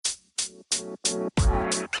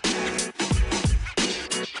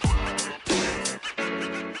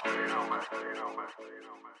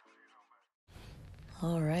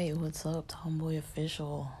Alright, what's up, Tomboy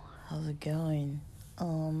Official? How's it going?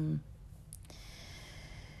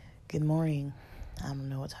 Good morning. I don't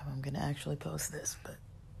know what time I'm gonna actually post this, but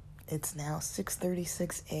it's now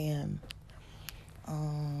 6:36 a.m.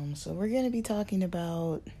 So we're gonna be talking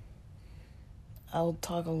about, I'll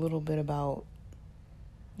talk a little bit about,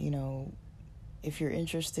 if you're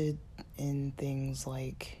interested in things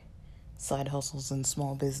like side hustles and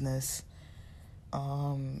small business,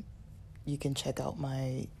 you can check out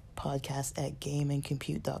my podcast at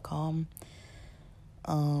gameandcompute.com.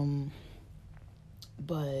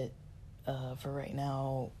 But for right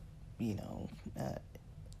now,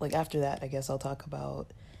 after that, I guess I'll talk about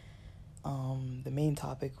the main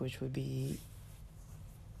topic, which would be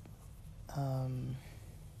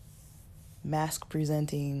Masc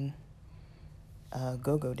presenting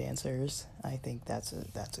go-go dancers. I think that's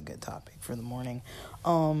a good topic for the morning.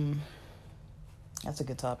 That's a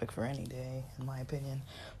good topic for any day, in my opinion.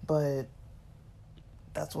 But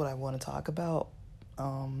that's what I want to talk about.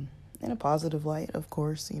 In a positive light, of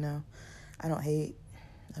course, I don't hate.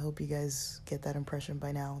 I hope you guys get that impression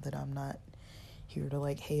by now that I'm not here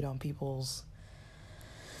to hate on people's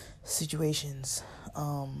situations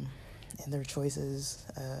and their choices,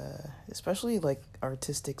 especially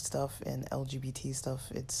artistic stuff and LGBT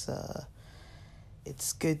stuff. It's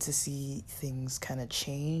good to see things kind of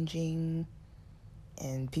changing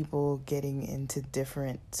and people getting into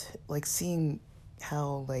different, seeing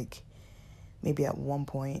how maybe at one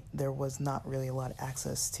point there was not really a lot of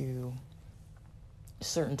access to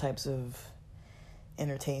certain types of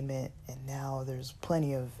entertainment, and now there's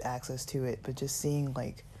plenty of access to it. But just seeing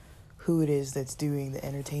who it is that's doing the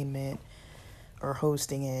entertainment or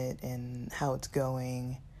hosting it and how it's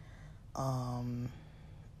going.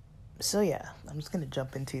 So yeah, I'm just gonna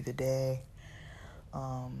jump into the day.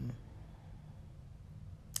 A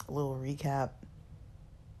little recap.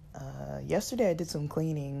 Yesterday I did some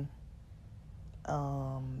cleaning.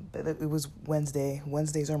 But it was Wednesday.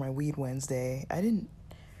 Wednesdays are my weed Wednesday. I didn't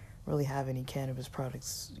really have any cannabis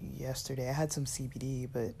products yesterday. I had some CBD,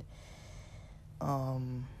 but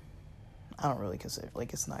I don't really consider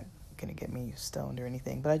it's not gonna get me stoned or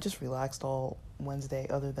anything. But I just relaxed all Wednesday.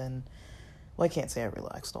 Other than, I can't say I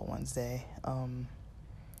relaxed all Wednesday.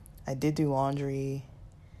 I did do laundry.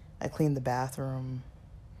 I cleaned the bathroom.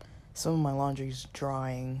 Some of my laundry's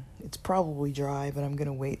drying. It's probably dry, but I'm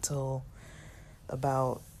gonna wait till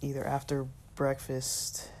about either after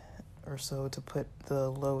breakfast or so to put the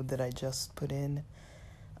load that I just put in,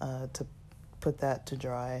 to put that to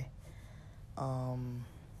dry.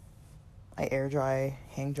 I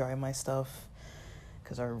hang dry my stuff,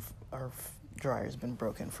 because our dryer's been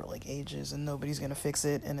broken for ages and nobody's gonna fix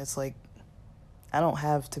it, and it's I don't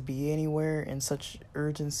have to be anywhere in such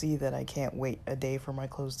urgency that I can't wait a day for my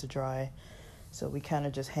clothes to dry. So we kind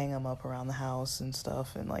of just hang them up around the house and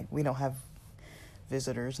stuff, and we don't have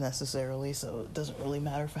visitors necessarily, so it doesn't really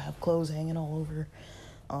matter if I have clothes hanging all over.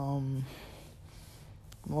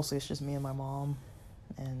 Mostly it's just me and my mom,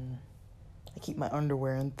 and I keep my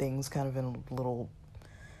underwear and things kind of in a little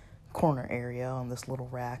corner area on this little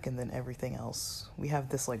rack, and then everything else. We have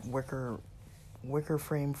this wicker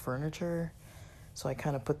frame furniture, so I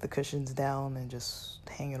kind of put the cushions down and just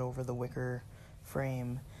hang it over the wicker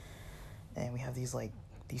frame, and we have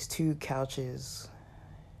these two couches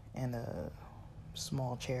and a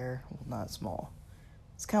small chair. Well, not small.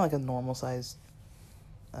 It's kind of a normal sized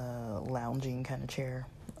lounging kind of chair.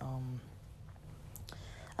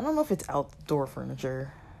 I don't know if it's outdoor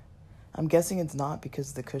furniture. I'm guessing it's not,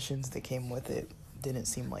 because the cushions that came with it didn't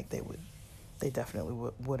seem like they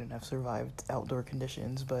definitely wouldn't have survived outdoor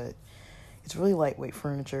conditions, but it's really lightweight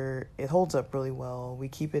furniture. It holds up really well. We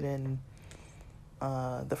keep it in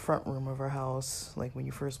the front room of our house. When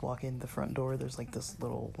you first walk in the front door, there's this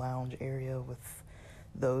little lounge area with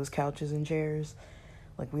those couches and chairs.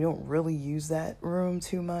 We don't really use that room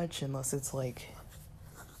too much unless it's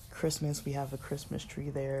Christmas. We have a Christmas tree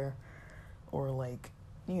there, or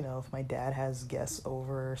if my dad has guests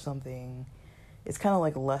over or something. It's kind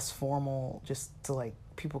of less formal, just to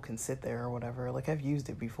people can sit there or whatever. I've used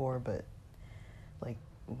it before, but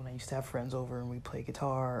when I used to have friends over and we play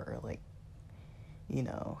guitar, or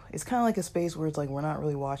it's kind of a space where it's we're not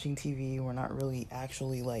really watching TV, we're not really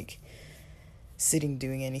actually sitting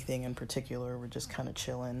doing anything in particular, we're just kind of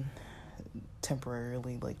chilling,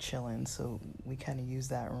 temporarily chilling. So we kind of use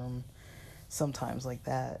that room sometimes like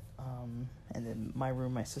that. And then my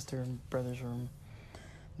room, my sister and brother's room,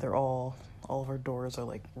 they're all of our doors are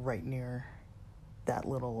right near that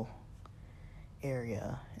little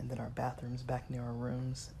area, and then our bathrooms back near our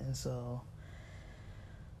rooms. And so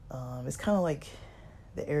it's kind of like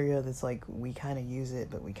the area that's like we kind of use it,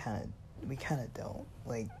 but we kind of don't.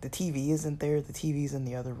 Like the TV isn't there. The TV's in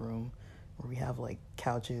the other room where we have like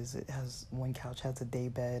couches. It has one couch has a day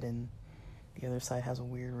bed, and the other side has a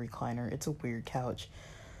weird recliner. It's a weird couch.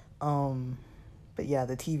 But yeah,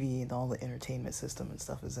 the TV and all the entertainment system and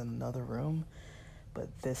stuff is in another room. But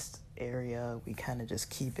this area, we kind of just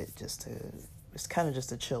keep it it's kind of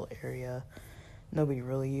just a chill area. Nobody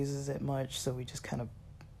really uses it much, so we just kind of,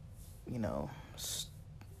 it's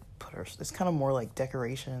kind of more like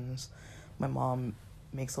decorations. My mom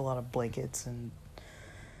makes a lot of blankets and,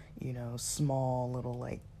 small little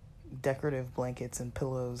like decorative blankets and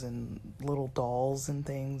pillows and little dolls and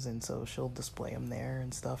things, and so she'll display them there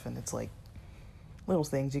and stuff, and it's like little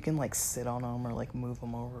things you can like sit on them or like move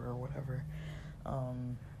them over or whatever.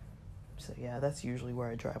 So yeah, that's usually where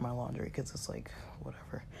I dry my laundry, because it's like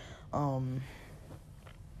whatever.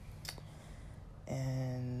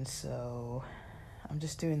 And so I'm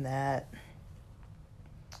just doing that.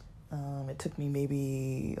 It took me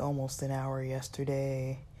maybe almost an hour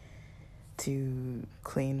yesterday to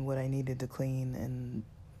clean what I needed to clean and,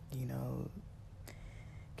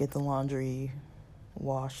 get the laundry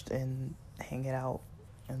washed and hang it out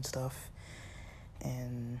and stuff.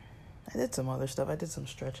 And I did some other stuff. I did some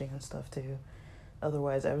stretching and stuff too.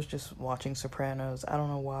 Otherwise, I was just watching Sopranos. I don't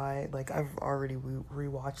know why. Like, I've already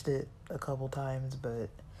rewatched it a couple times, but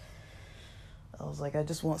I was like, I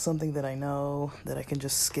just want something that I know that I can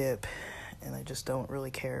just skip, and I just don't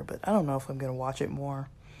really care. But I don't know if I'm going to watch it more.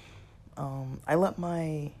 I let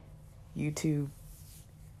my YouTube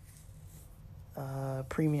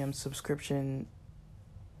premium subscription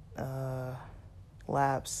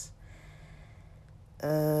lapse.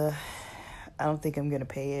 I don't think I'm going to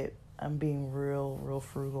pay it. I'm being real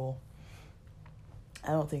frugal. I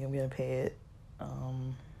don't think I'm going to pay it.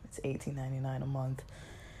 It's $18.99 a month.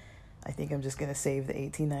 I think I'm just going to save the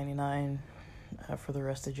 $18.99 for the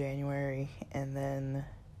rest of January, and then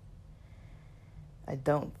I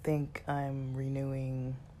don't think I'm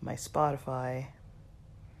renewing my Spotify.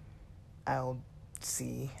 I'll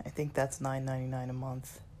see. I think that's $9.99 a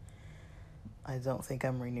month. I don't think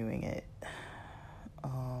I'm renewing it.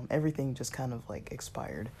 Everything just kind of like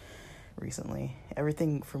expired recently.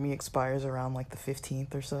 Everything for me expires around like the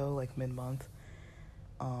 15th or so, like mid-month.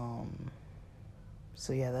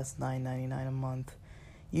 So yeah, that's $9.99 a month.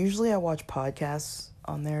 Usually I watch podcasts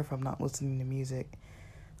on there if I'm not listening to music.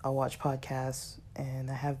 I'll watch podcasts, and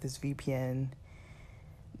I have this VPN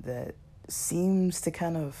that seems to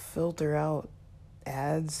kind of filter out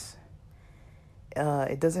ads.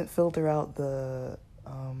 It doesn't filter out the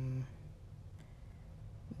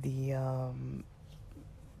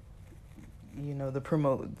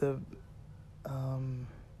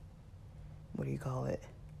what do you call it?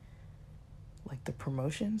 Like the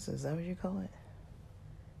promotions? Is that what you call it?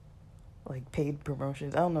 Like paid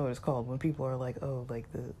promotions? I don't know what it's called. When people are like,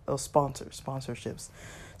 sponsorships.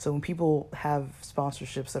 So when people have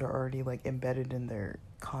sponsorships that are already like embedded in their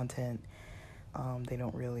content, they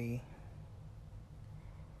don't really,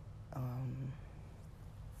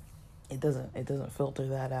 it doesn't filter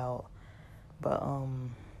that out, but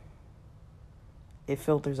it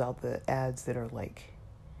filters out the ads that are like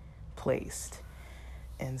placed,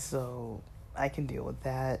 and so I can deal with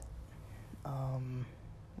that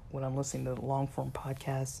when I'm listening to long form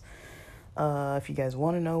podcasts. If you guys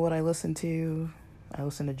want to know what I listen to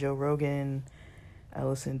Joe Rogan. I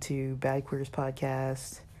listen to Bad Queers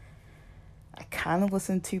podcast. I kind of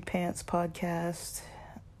listen to Pants podcast.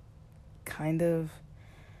 Kind of.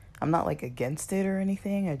 I'm not like against it or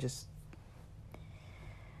anything.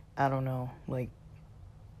 I don't know. Like,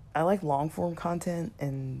 I like long form content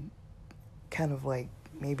and kind of like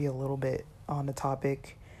maybe a little bit on the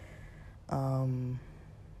topic.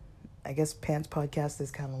 I guess Pants podcast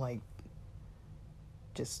is kind of like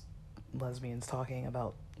just lesbians talking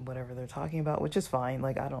about whatever they're talking about, which is fine.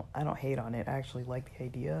 Like, I don't hate on it. I actually like the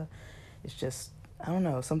idea. It's just, I don't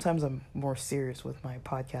know. Sometimes I'm more serious with my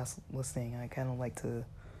podcast listening. I kind of like to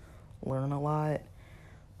learn a lot.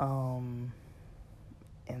 And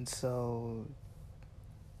so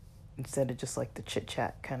instead of just like the chit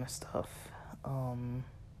chat kind of stuff,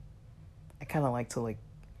 I kind of like to like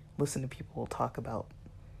listen to people talk about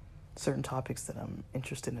certain topics that I'm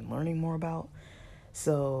interested in learning more about.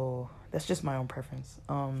 So that's just my own preference.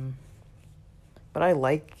 But I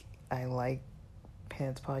like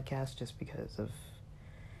Pants podcast just because of,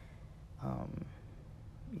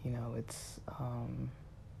 it's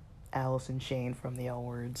Alice and Shane from the L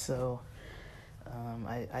Word. So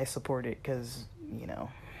I support it because,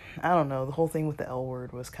 I don't know, the whole thing with the L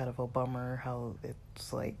word was kind of a bummer. How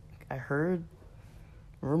it's like, I heard,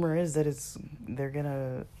 rumor is that they're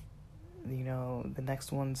gonna, the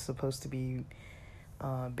next one's supposed to be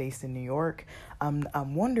based in New York.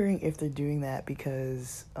 I'm wondering if they're doing that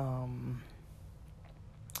because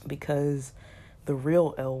the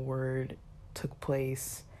real L word took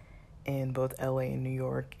place in both LA and New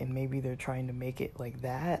York, and maybe they're trying to make it like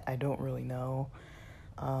that. I don't really know.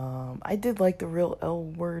 I did like the real L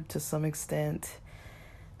word to some extent.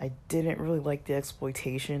 I didn't really like the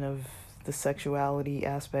exploitation of the sexuality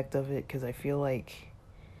aspect of it, because I feel like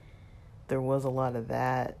there was a lot of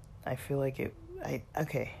that. I feel like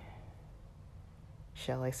okay,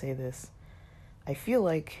 shall I say this? I feel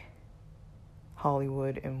like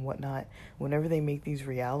Hollywood and whatnot, whenever they make these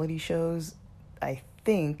reality shows, I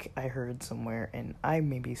think I heard somewhere, and I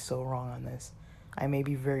may be so wrong on this, I may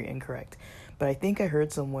be very incorrect, but I think I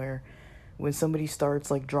heard somewhere, when somebody starts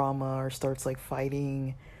like drama or starts like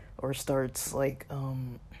fighting or starts like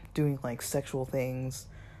doing like sexual things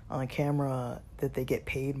on camera, that they get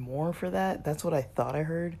paid more for that. That's what I thought I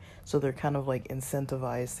heard. So they're kind of like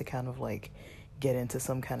incentivized to kind of like get into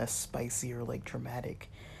some kind of spicy or like dramatic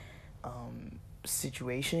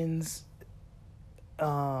situations.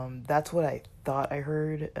 That's what I thought I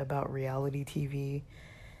heard about reality TV.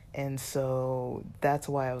 And so that's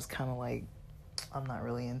why I was kind of like, I'm not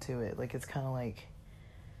really into it. Like, it's kind of like,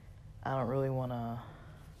 I don't really want to,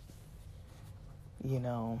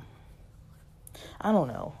 I don't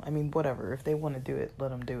know. I mean, whatever. If they want to do it, let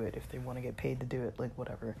them do it. If they want to get paid to do it, like,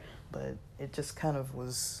 whatever. But it just kind of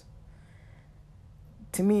was,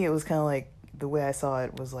 to me, it was kind of like, the way I saw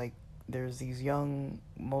it was like, there's these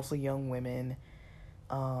mostly young women.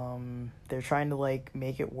 They're trying to like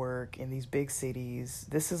make it work in these big cities.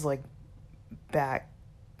 This is like back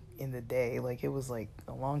in the day, like it was like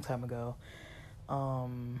a long time ago.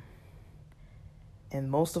 And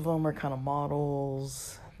most of them are kind of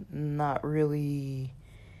models, not really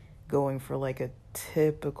going for like a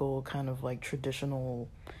typical kind of like traditional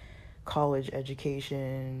college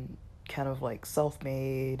education, kind of like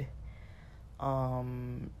self-made,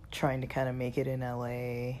 trying to kind of make it in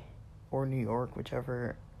LA or New York,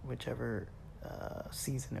 whichever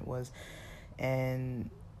season it was, and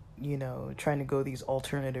trying to go these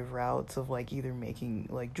alternative routes of like either making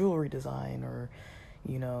like jewelry design or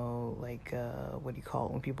like what do you call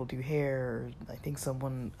it when people do hair. I think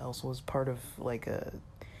someone else was part of like a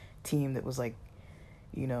team that was like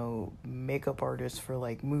makeup artists for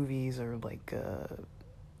like movies or like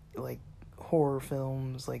horror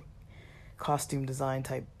films, like costume design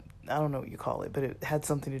type. I don't know what you call it, but it had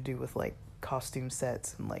something to do with like costume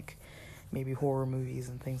sets and like maybe horror movies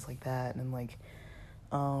and things like that. And like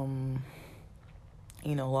a lot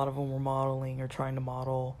of them were modeling or trying to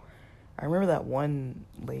model. I remember that one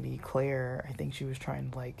lady, Claire, I think she was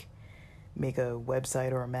trying to like make a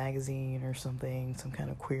website or a magazine or something, some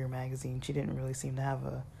kind of queer magazine. She didn't really seem to have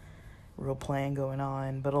a real plan going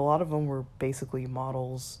on, but a lot of them were basically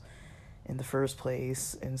models in the first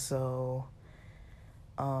place. And so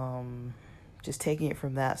just taking it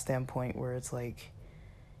from that standpoint, where it's like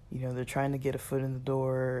they're trying to get a foot in the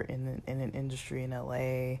door in an industry in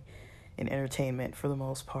LA, in entertainment for the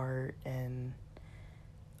most part, and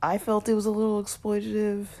I felt it was a little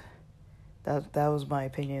exploitative. That was my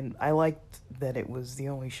opinion. I liked that it was the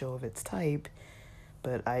only show of its type,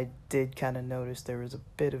 but I did kind of notice there was a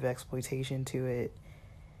bit of exploitation to it,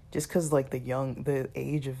 just because like the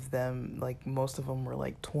age of them, like most of them were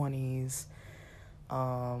like 20s,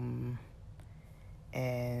 and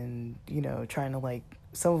trying to like,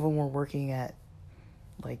 some of them were working at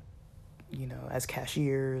like as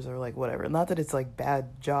cashiers or like whatever. Not that it's like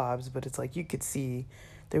bad jobs, but it's like you could see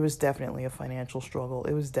there was definitely a financial struggle.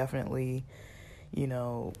 It was definitely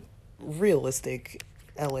realistic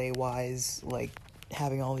LA wise, like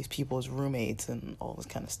having all these people as roommates and all this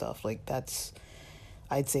kind of stuff. Like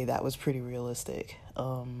I'd say that was pretty realistic.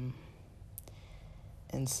 And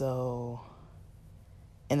so,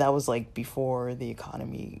 and that was like before the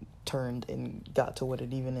economy turned and got to what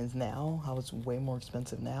it even is now, how it's way more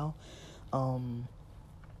expensive now. And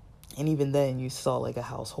even then you saw like a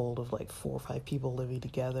household of like 4 or 5 people living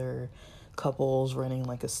together, couples renting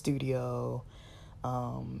like a studio,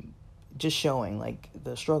 just showing like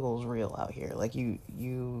the struggle is real out here. Like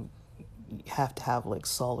you have to have like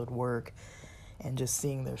solid work, and just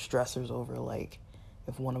seeing their stressors over like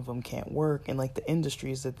if one of them can't work, and like the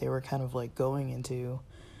industries that they were kind of like going into,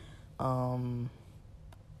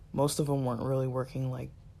 most of them weren't really working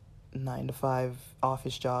like 9-to-5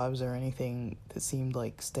 office jobs or anything that seemed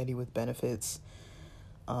like steady with benefits.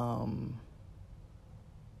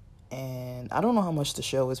 And I don't know how much the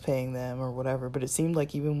show was paying them or whatever, but it seemed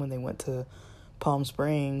like even when they went to Palm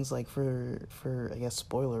Springs, like for I guess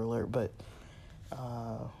spoiler alert, but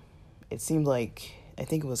it seemed like, I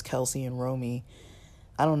think it was Kelsey and Romy.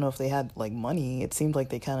 I don't know if they had like money. It seemed like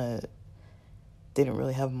they kind of didn't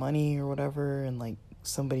really have money or whatever, and like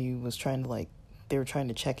somebody was trying to like, they were trying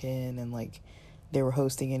to check in, and like they were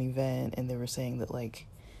hosting an event, and they were saying that like,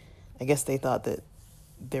 I guess they thought that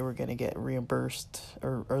they were going to get reimbursed,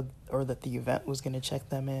 or that the event was going to check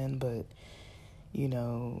them in, but you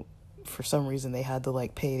know, for some reason they had to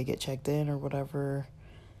like pay to get checked in or whatever.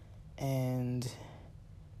 And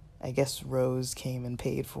I guess Rose came and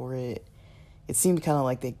paid for it. It seemed kind of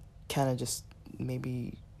like they kind of just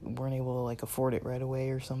maybe weren't able to like afford it right away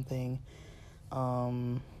or something.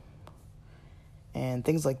 And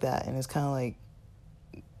things like that. And it's kind of like,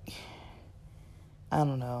 I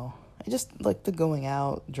don't know. I just like the going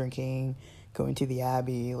out, drinking, going to the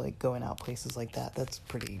Abbey, like going out places like that. That's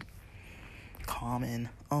pretty common.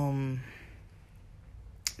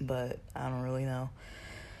 But I don't really know.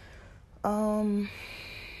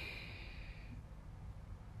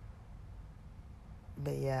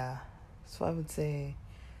 But yeah, so I would say,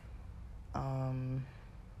 I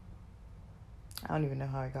don't even know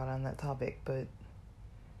how I got on that topic, but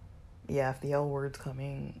yeah, if the L Word's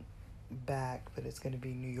coming back, but it's going to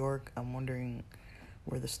be New York, I'm wondering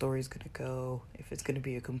where the story's going to go, if it's going to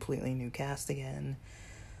be a completely new cast again.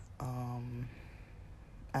 I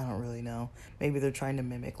don't really know. Maybe they're trying to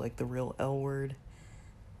mimic like the real L Word,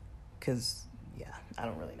 because yeah, I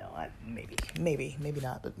don't really know. Maybe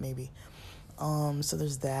not, but maybe. So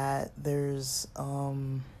there's that. There's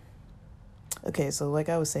okay, so like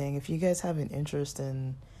I was saying, if you guys have an interest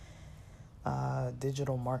in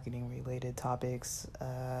digital marketing related topics,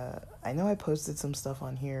 I know I posted some stuff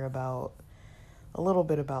on here about a little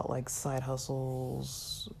bit about like side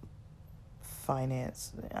hustles,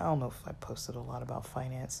 finance. I don't know if I posted a lot about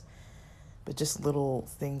finance, but just little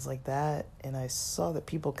things like that. And I saw that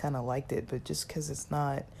people kind of liked it, but just because it's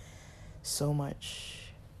not so much,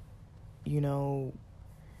 you know,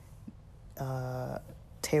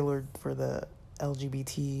 tailored for the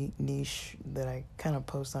LGBT niche that I kind of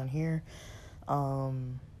post on here. I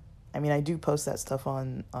mean, I do post that stuff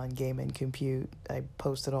on Game and Compute. I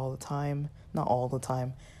post it all the time. Not all the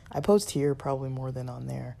time. I post here probably more than on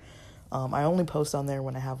there. I only post on there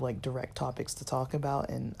when I have like direct topics to talk about,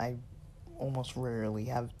 and I almost rarely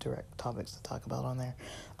have direct topics to talk about on there.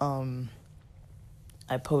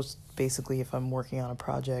 I post basically if I'm working on a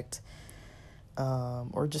project,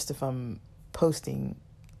 or just if I'm posting,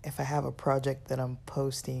 if I have a project that I'm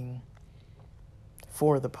posting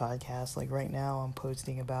for the podcast. Like right now I'm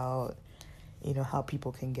posting about, you know, how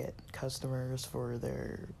people can get customers for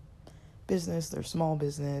their business, their small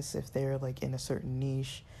business, if they're like in a certain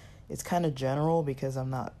niche. It's kind of general because I'm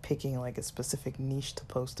not picking like a specific niche to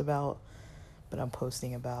post about, but I'm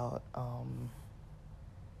posting about kind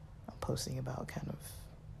of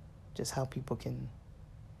just how people can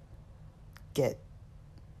get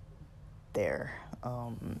there,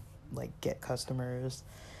 like get customers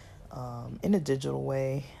in a digital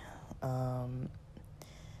way.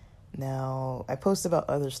 Now I post about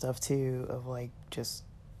other stuff too, of like just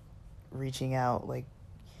reaching out, like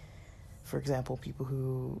for example, people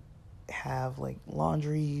who have like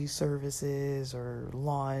laundry services or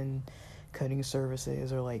lawn cutting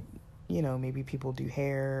services, or like, you know, maybe people do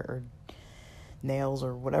hair or nails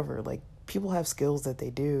or whatever. Like people have skills that they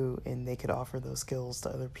do, and they could offer those skills to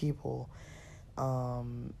other people.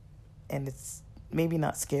 And it's maybe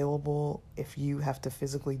not scalable if you have to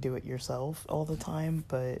physically do it yourself all the time,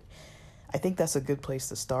 but I think that's a good place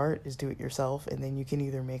to start, is do it yourself, and then you can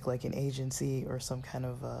either make like an agency or some kind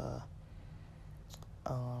of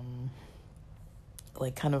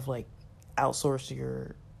like kind of like outsource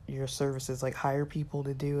your services, like hire people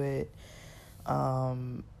to do it,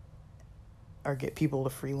 or get people to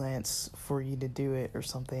freelance for you to do it or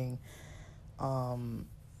something,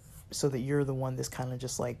 so that you're the one that's kind of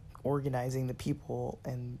just like organizing the people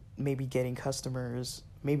and maybe getting customers.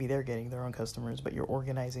 Maybe they're getting their own customers, but you're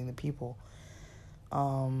organizing the people.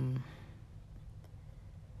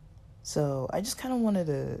 So I just kind of wanted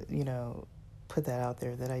to, you know, put that out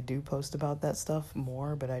there, that I do post about that stuff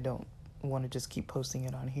more, but I don't want to just keep posting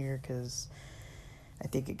it on here because I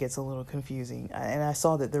think it gets a little confusing. And I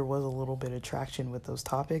saw that there was a little bit of traction with those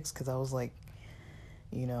topics, because I was like,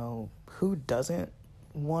 you know, who doesn't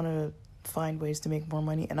want to find ways to make more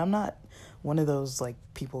money? And I'm not one of those like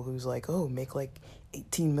people who's like, oh, make like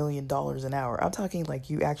 $18 million an hour. I'm talking like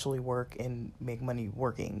you actually work and make money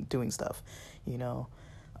working, doing stuff, you know.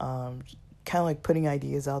 kind of like putting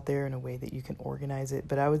ideas out there in a way that you can organize it.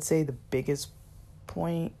 But I would say the biggest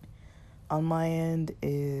point on my end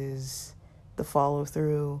is the follow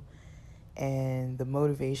through and the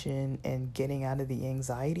motivation and getting out of the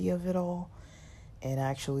anxiety of it all, and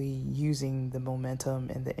actually using the momentum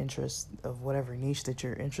and the interest of whatever niche that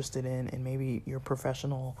you're interested in, and maybe your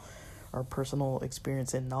professional or personal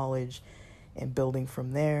experience and knowledge, and building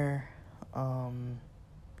from there,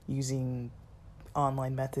 using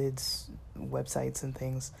online methods, websites and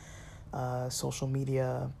things, social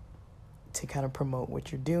media to kind of promote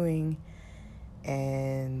what you're doing,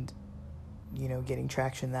 and, you know, getting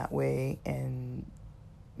traction that way, and,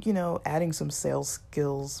 you know, adding some sales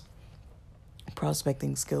skills,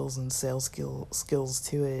 prospecting skills and sales skills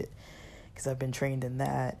to it, because I've been trained in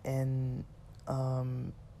that. And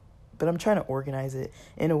but I'm trying to organize it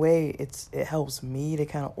in a way. It helps me to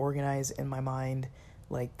kind of organize in my mind,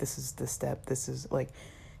 like, this is the step, this is like,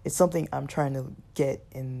 it's something I'm trying to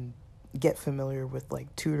get familiar with,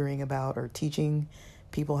 like tutoring about or teaching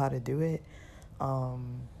people how to do it.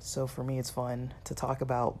 So for me, it's fun to talk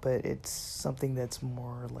about, but it's something that's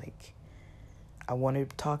more like, I want to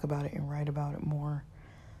talk about it and write about it more.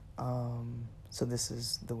 So this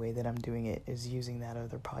is the way that I'm doing it, is using that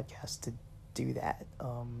other podcast to do that.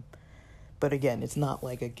 But again, it's not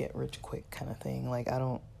like a get rich quick kind of thing. Like, I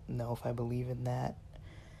don't know if I believe in that.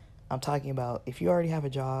 I'm talking about if you already have a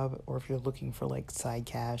job, or if you're looking for like side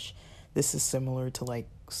cash, this is similar to like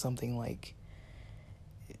something like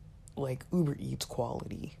Uber Eats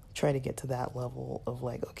quality. Try to get to that level of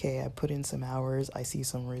like, okay, I put in some hours, I see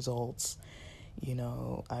some results, you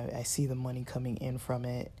know, I see the money coming in from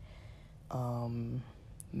it.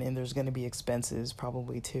 And there's going to be expenses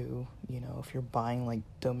probably too, you know, if you're buying like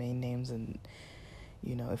domain names, and,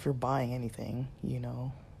 you know, if you're buying anything, you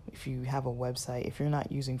know, if you have a website, if you're not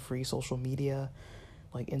using free social media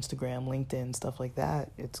like Instagram, LinkedIn, stuff like that,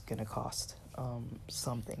 it's going to cost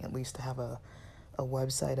something, at least to have a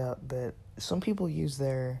website up. But some people use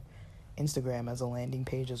their Instagram as a landing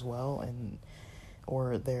page as well, and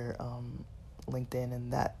or their LinkedIn,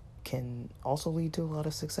 and that can also lead to a lot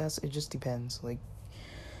of success. It just depends. Like,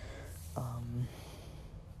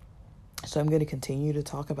 so I'm going to continue to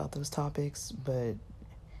talk about those topics, but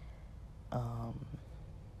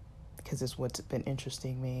because it's what's been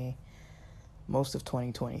interesting me most of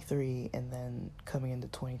 2023, and then coming into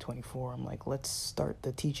 2024, I'm like, let's start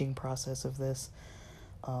the teaching process of this,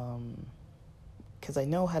 because I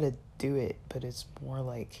know how to do it, but it's more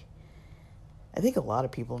like, I think a lot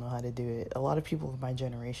of people know how to do it. A lot of people of my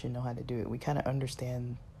generation know how to do it. We kind of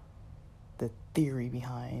understand the theory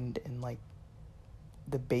behind, and like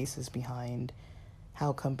the basis behind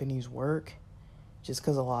how companies work, just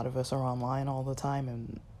because a lot of us are online all the time,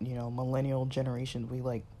 and, you know, millennial generation, we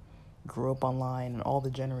like grew up online, and all the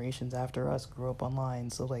generations after us grew up online,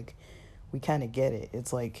 so like we kind of get it.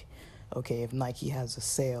 It's like, okay, if Nike has a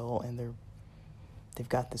sale and they've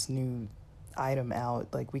got this new item out,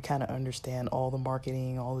 like, we kind of understand all the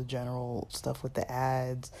marketing, all the general stuff with the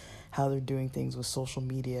ads, how they're doing things with social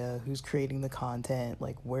media, who's creating the content,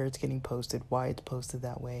 like where it's getting posted, why it's posted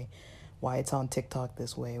that way, why it's on TikTok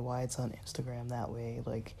this way, why it's on Instagram that way.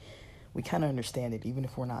 Like, we kind of understand it, even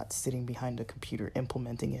if we're not sitting behind a computer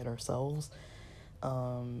implementing it ourselves.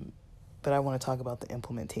 But I want to talk about the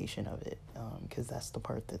implementation of it, because that's the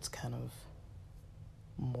part that's kind of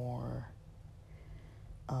more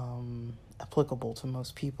applicable to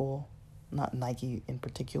most people, not Nike in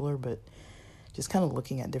particular, but just kind of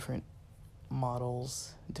looking at different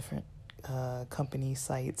models, different company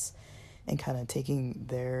sites, and kind of taking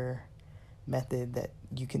their method that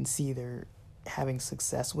you can see they're having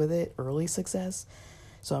success with it, early success.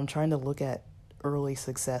 So I'm trying to look at early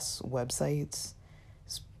success websites,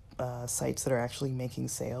 sites that are actually making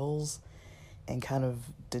sales, and kind of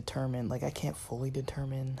determine, like, I can't fully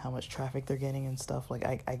determine how much traffic they're getting and stuff. Like,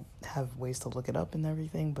 I have ways to look it up and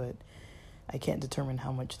everything, but I can't determine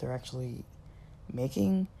how much they're actually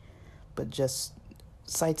making. But just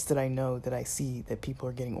sites that I know, that I see that people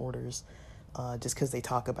are getting orders just because they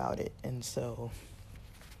talk about it. And so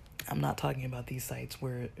I'm not talking about these sites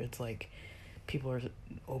where it's like people are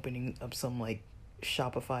opening up some like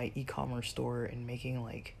Shopify e-commerce store and making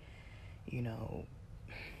like, you know,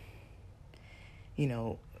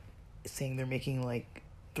 saying they're making like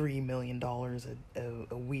 $3 million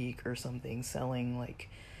a week or something, selling like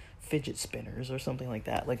fidget spinners or something like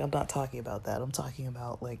that. Like, I'm not talking about that. I'm talking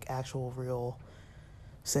about like actual real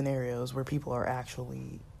scenarios where people are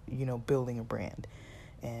actually, you know, building a brand,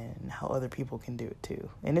 and how other people can do it too.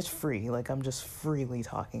 And it's free. Like, I'm just freely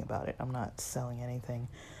talking about it. I'm not selling anything.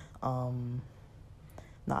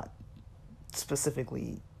 Not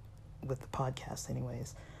specifically with the podcast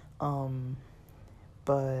anyways.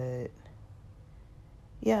 But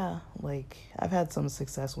yeah, like, I've had some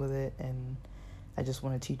success with it, and I just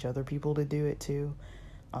want to teach other people to do it too.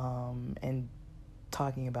 And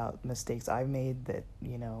talking about mistakes I've made that,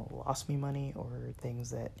 lost me money, or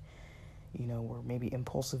things that, were maybe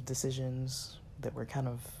impulsive decisions that were kind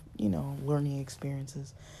of, learning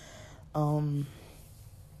experiences. But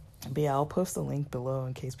yeah, I'll post a link below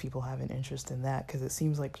in case people have an interest in that, because it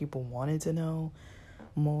seems like people wanted to know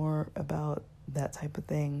more about that type of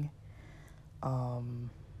thing.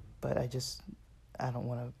 But I don't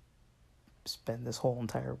want to spend this whole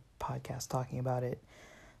entire podcast talking about it,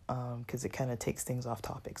 because it kind of takes things off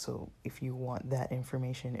topic. So if you want that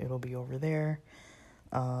information, it'll be over there.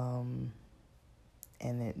 And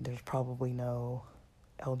there's probably no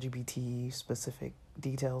LGBT specific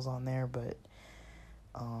details on there, but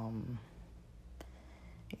I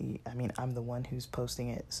mean, I'm the one who's posting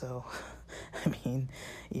it, so I mean,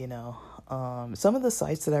 some of the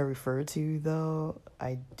sites that I refer to, though,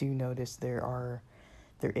 I do notice there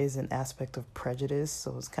is an aspect of prejudice.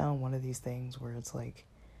 So it's kind of one of these things where it's like,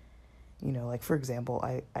 like, for example,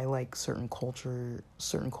 I like certain cultures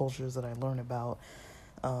that I learn about.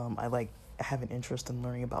 I have an interest in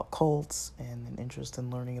learning about cults, and an interest in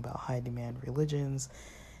learning about high demand religions.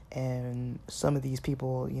 And some of these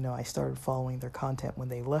people, I started following their content when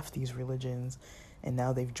they left these religions, and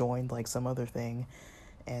now they've joined like some other thing,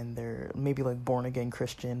 and they're maybe like born again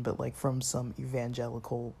Christian, but like from some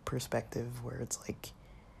evangelical perspective, where it's like,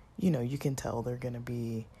 you can tell they're going to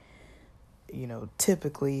be, not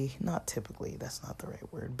typically, that's not the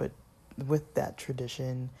right word, but with that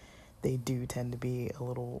tradition, they do tend to be a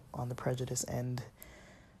little on the prejudice end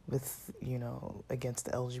with, against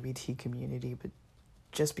the LGBT community. But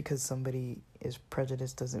just because somebody is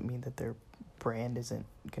prejudiced doesn't mean that their brand isn't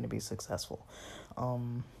going to be successful.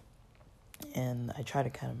 And I try to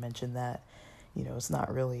kind of mention that, it's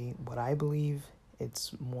not really what I believe.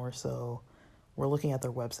 It's more so we're looking at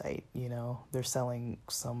their website, they're selling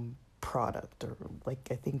some product, or like,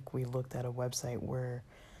 I think we looked at a website where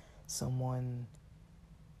someone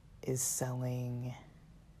is selling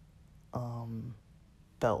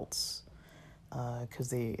belts,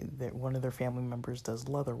 because one of their family members does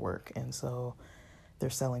leather work, and so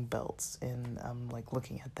they're selling belts. And I'm like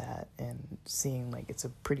looking at that and seeing like it's a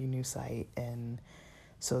pretty new site, and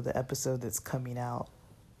so the episode that's coming out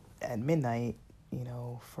at midnight,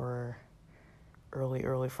 for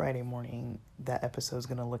early Friday morning, that episode is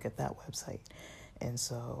going to look at that website. And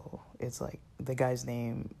so it's like the guy's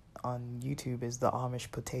name on YouTube is the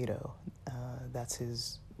Amish Potato. That's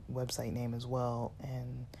his website name as well,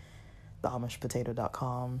 and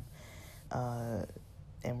theamishpotato.com.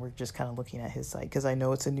 And we're just kind of looking at his site, because I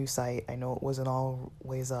know it's a new site. I know it wasn't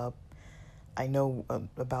always up. I know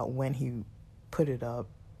about when he put it up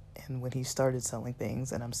and when he started selling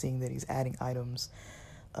things, and I'm seeing that he's adding items.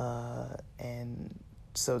 And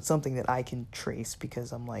so it's something that I can trace,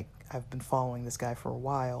 because I'm like, I've been following this guy for a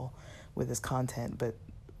while with his content, but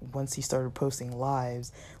once he started posting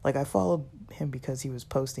lives, like, I followed him because he was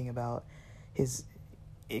posting about his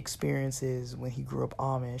experiences when he grew up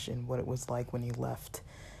Amish and what it was like when he left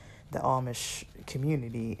the Amish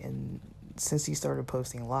community. And since he started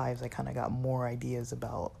posting lives, I kind of got more ideas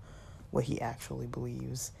about what he actually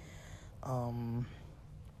believes. And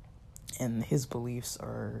his beliefs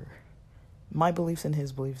my beliefs and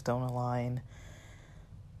his beliefs don't align,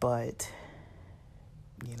 but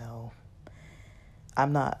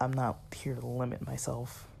I'm not here to limit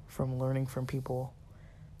myself from learning from people.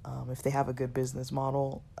 If they have a good business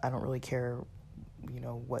model, I don't really care,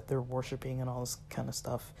 what they're worshiping and all this kind of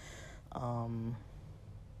stuff. I'm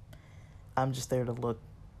just there to look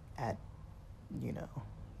at,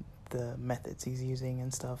 the methods he's using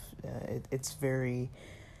and stuff. It's very,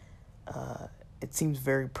 it seems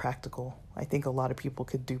very practical. I think a lot of people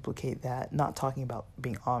could duplicate that, not talking about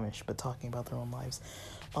being Amish, but talking about their own lives.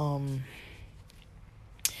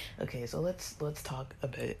 Okay, so let's talk a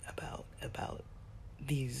bit about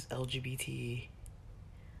these LGBT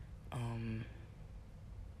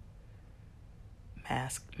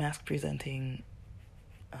Masc presenting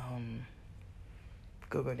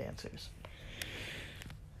go-go dancers.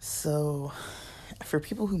 So, for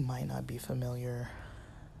people who might not be familiar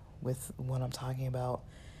with what I'm talking about,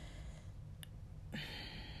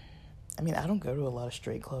 I mean, I don't go to a lot of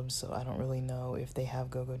straight clubs, so I don't really know if they have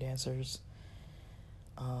go-go dancers.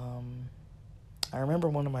 I remember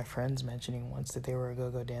one of my friends mentioning once that they were a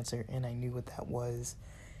go-go dancer, and I knew what that was.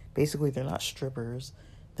 Basically, they're not strippers.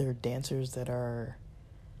 They're dancers that are,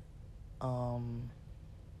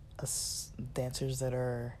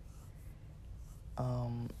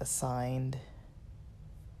 assigned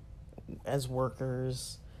as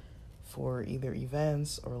workers for either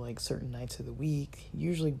events or like certain nights of the week,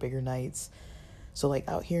 usually bigger nights. So like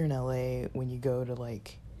out here in LA, when you go to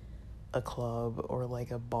like a club or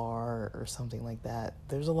like a bar or something like that,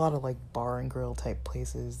 there's a lot of like bar and grill type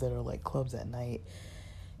places that are like clubs at night,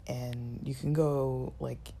 and you can go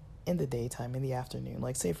like in the daytime, in the afternoon.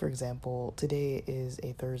 Like say for example, today is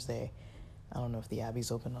a Thursday. I don't know if the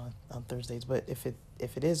Abbey's open on Thursdays, but if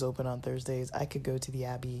it is open on Thursdays, I could go to the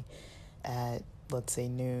Abbey at, let's say,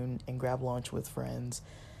 noon and grab lunch with friends.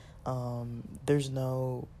 There's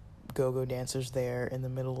no go-go dancers there in the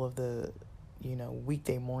middle of the,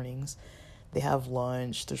 weekday mornings. They have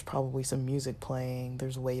lunch. There's probably some music playing.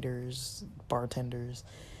 There's waiters, bartenders,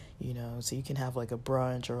 so you can have like a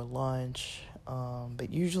brunch or a lunch. But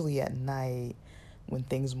usually at night, when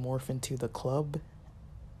things morph into the club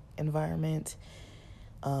environment,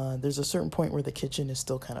 there's a certain point where the kitchen is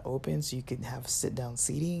still kind of open, so you can have sit-down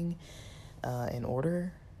seating and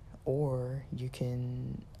order, or you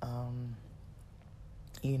can,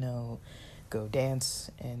 go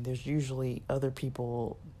dance, and there's usually other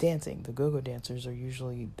people dancing. The go-go dancers are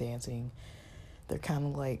usually dancing. They're kind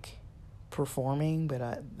of like performing, but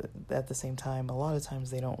at the same time, a lot of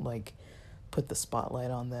times they don't like put the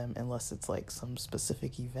spotlight on them unless it's like some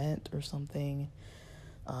specific event or something.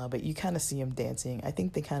 But you kind of see them dancing. I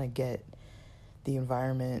think they kind of get the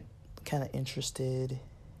environment kind of interested.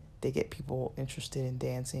 They get people interested in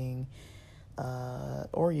dancing.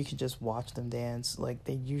 Or you can just watch them dance. Like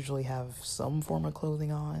they usually have some form of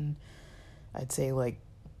clothing on. I'd say like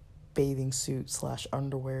bathing suit /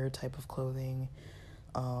 underwear type of clothing.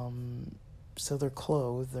 So they're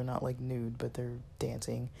clothed. They're not like nude, but they're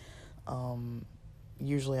dancing.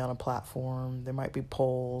 Usually on a platform. There might be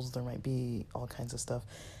poles. There might be all kinds of stuff,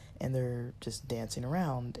 and they're just dancing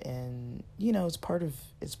around. And it's part of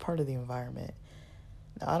the environment.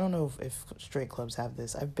 Now, I don't know if straight clubs have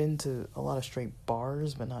this. I've been to a lot of straight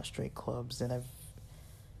bars, but not straight clubs, and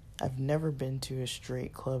I've never been to a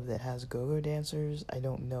straight club that has go-go dancers. I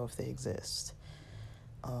don't know if they exist.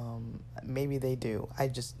 Maybe they do. I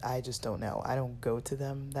just don't know. I don't go to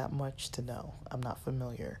them that much to know. I'm not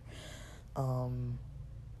familiar.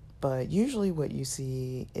 But usually what you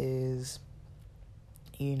see is,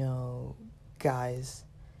 guys.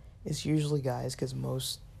 It's usually guys, because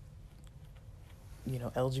most,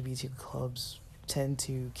 LGBTQ clubs tend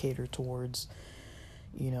to cater towards,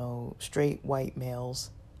 straight white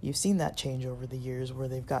males. You've seen that change over the years where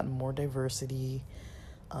they've gotten more diversity,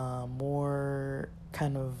 more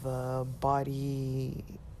kind of body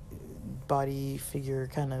figure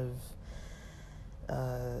kind of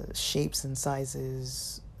shapes and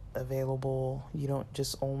sizes available. You don't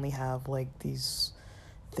just only have like these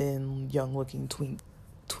thin, young looking twink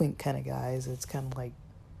kind of guys. It's kind of like,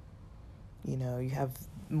 you have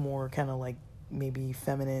more kind of like maybe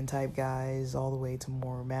feminine type guys all the way to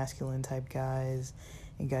more masculine type guys,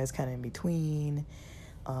 and guys kind of in between.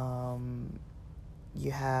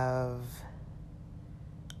 You have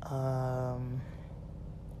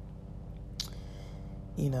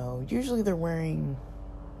usually they're wearing,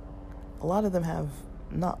 a lot of them have,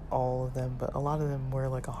 not all of them, but a lot of them wear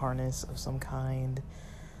like a harness of some kind.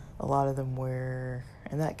 A lot of them wear,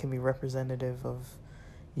 and that can be representative of,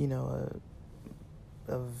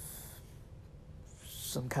 of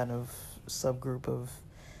some kind of subgroup of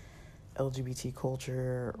LGBT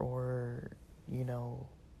culture, or,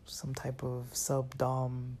 some type of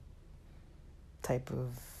sub-dom type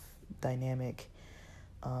of dynamic.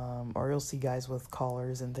 Or you'll see guys with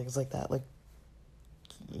collars and things like that. Like,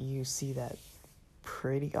 you see that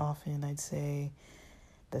pretty often, I'd say.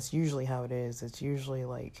 That's usually how it is. It's usually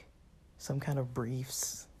like some kind of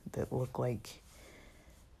briefs that look like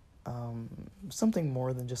something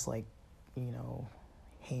more than just like,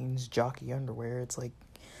 Hanes jockey underwear. It's like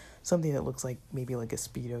something that looks like maybe like a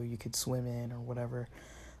Speedo you could swim in or whatever.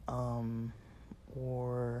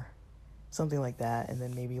 Or something like that. And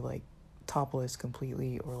then maybe like topless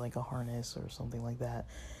completely, or like a harness or something like that.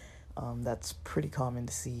 That's pretty common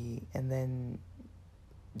to see. And then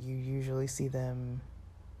you usually see them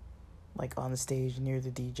like on the stage near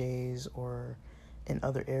the DJs or in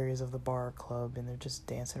other areas of the bar or club, and they're just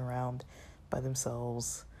dancing around by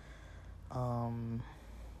themselves.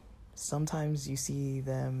 Sometimes you see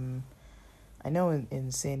them, I know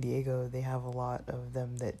in San Diego they have a lot of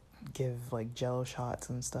them that give like Jello shots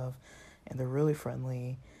and stuff, and they're really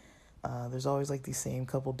friendly. There's always like these same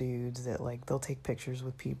couple dudes that like they'll take pictures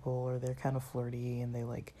with people, or they're kind of flirty, and they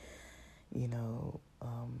like,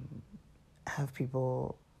 have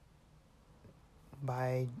people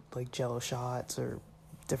buy like Jello shots or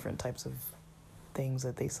different types of things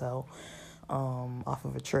that they sell off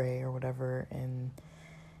of a tray or whatever. And,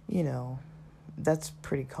 you know, that's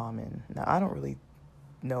pretty common. Now, I don't really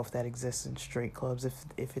know if that exists in straight clubs.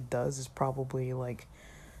 If it does, it's probably like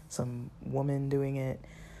some woman doing it.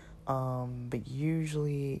 But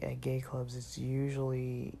usually at gay clubs, it's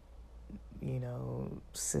usually, you know,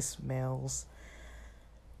 cis males.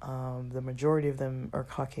 The majority of them are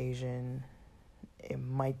Caucasian. It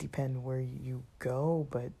might depend where you go,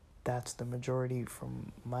 but that's the majority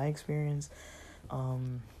from my experience.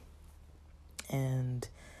 And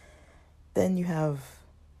then you have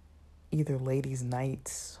either ladies'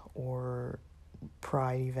 nights or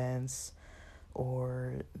pride events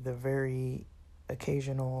or the very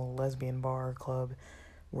occasional lesbian bar or club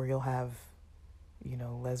where you'll have, you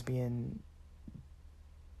know, lesbian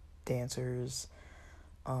dancers.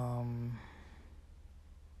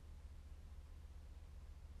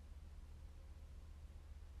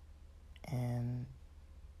 And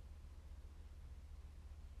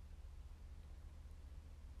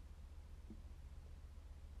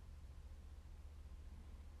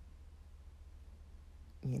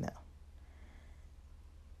you know,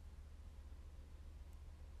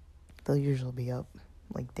 they'll usually be up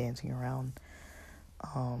like dancing around.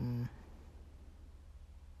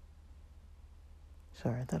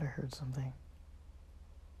 Sorry, I thought I heard something.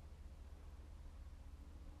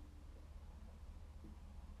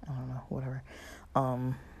 I don't know, whatever.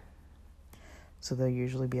 So they'll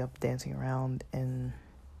usually be up dancing around, and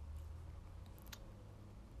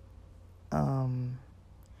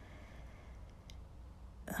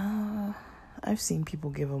I've seen people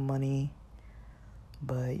give them money,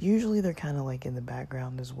 but usually they're kind of like in the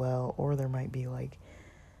background as well, or there might be like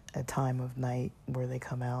a time of night where they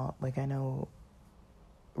come out. Like, I know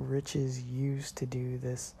Riches used to do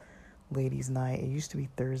this ladies' night. It used to be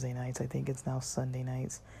Thursday nights. I think it's now Sunday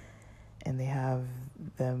nights, and they have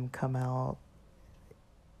them come out.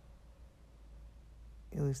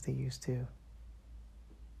 At least they used to.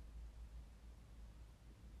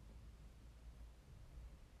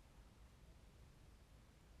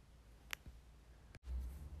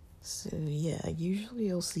 So yeah, usually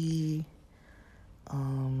you'll see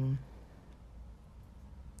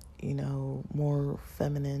you know, more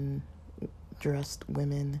feminine dressed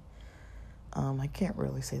women. I can't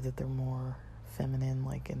really say that they're more feminine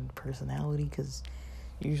like in personality, because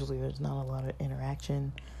usually there's not a lot of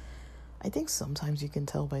interaction. I think sometimes you can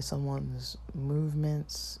tell by someone's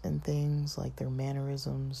movements and things, like their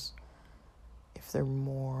mannerisms, if they're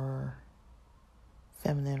more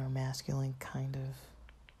feminine or masculine, kind of.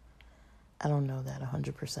 I don't know that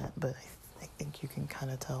 100%, but I think you can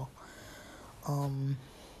kind of tell. And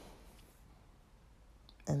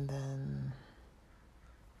then,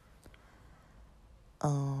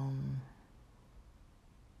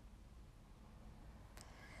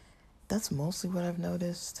 that's mostly what I've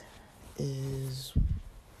noticed is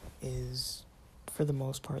for the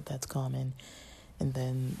most part that's common. And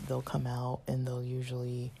then they'll come out and they'll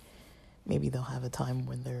usually, maybe they'll have a time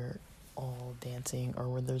when they're all dancing, or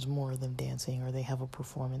when there's more of them dancing, or they have a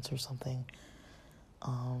performance or something.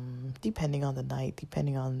 Depending on the night,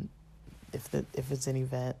 depending on if it's an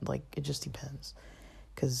event, like, it just depends,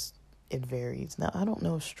 because it varies. Now, I don't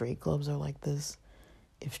know if straight clubs are like this,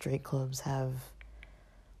 if straight clubs have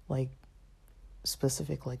like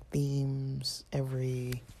specific like themes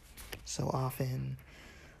every so often.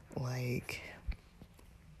 Like,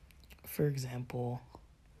 for example,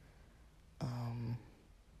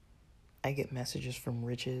 I get messages from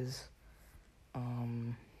Riches.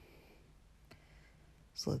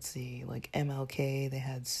 So let's see, like MLK, they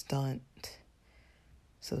had Stunt.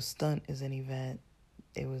 So Stunt is an event.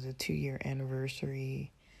 It was a 2-year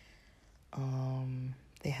anniversary.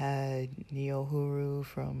 They had Neohuru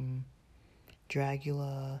from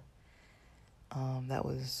Dragula. That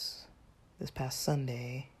was this past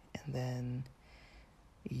Sunday. And then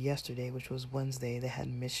yesterday, which was Wednesday, they had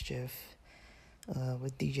Mischief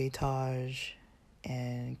with DJ Taj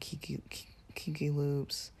and Kiki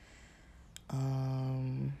Loops.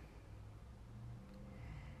 It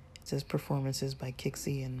says performances by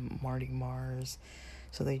Kixie and Marty Mars.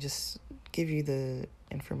 So they just give you the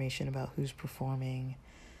information about who's performing,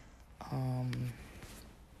 and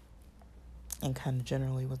kind of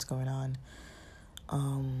generally what's going on.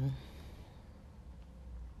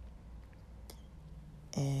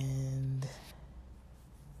 And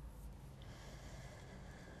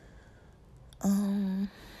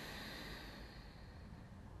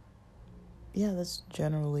yeah, that's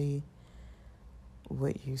generally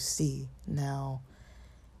what you see. Now,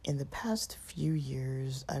 in the past few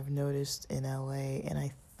years, I've noticed in LA, and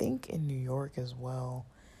I think in New York as well,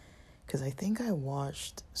 because I think I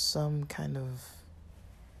watched some kind of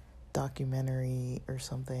documentary or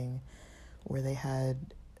something where they had,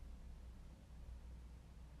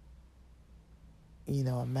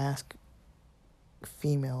 a masked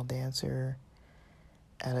female dancer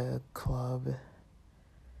at a club.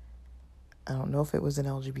 I don't know if it was an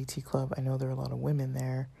LGBT club. I know there were a lot of women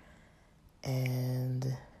there.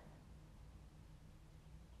 And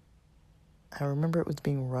I remember it was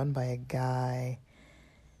being run by a guy.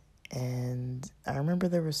 And I remember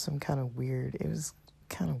there was some kind of weird, it was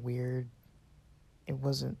kind of weird. It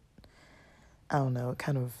wasn't, I don't know, it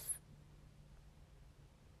kind of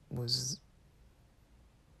was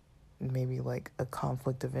maybe like a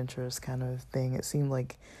conflict of interest kind of thing. It seemed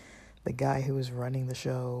like the guy who was running the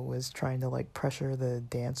show was trying to like pressure the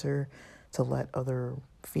dancer to let other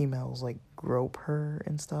females like grope her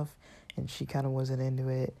and stuff, and she kind of wasn't into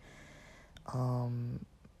it.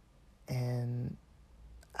 And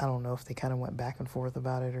I don't know if they kind of went back and forth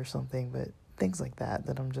about it or something, but things like that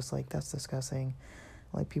I'm just like, that's disgusting.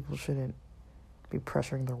 Like, people shouldn't be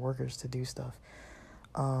pressuring their workers to do stuff.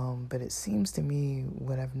 But it seems to me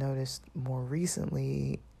what I've noticed more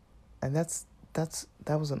recently, and that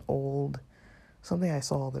was an old, something I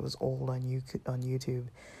saw that was old on YouTube.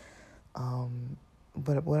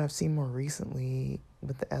 But what I've seen more recently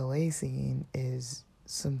with the LA scene is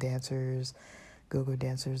some dancers, go-go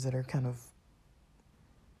dancers that are kind of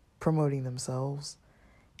promoting themselves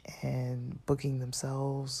and booking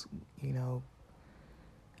themselves,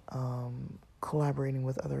 collaborating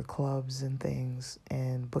with other clubs and things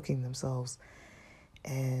and booking themselves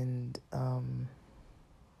and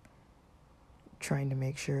trying to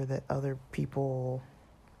make sure that other people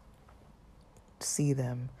see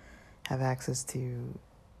them, have access to,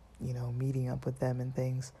 meeting up with them and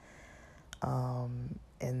things.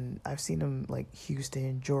 And I've seen them like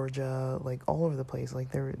Houston, Georgia, like all over the place.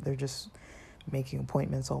 Like they're just making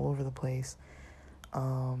appointments all over the place.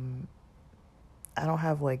 I don't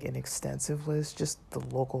have like an extensive list, just the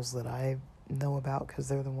locals that I know about because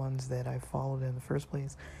they're the ones that I followed in the first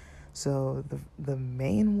place. So the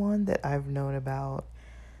main one that I've known about,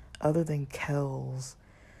 other than Kells,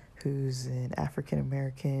 who's an African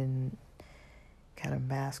American kind of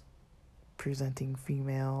mask presenting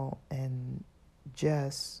female, and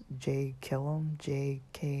Jess J Killem,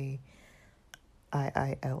 JKIILLEM,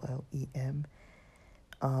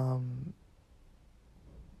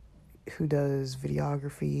 who does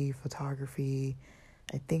videography, photography.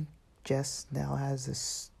 I think Jess now has a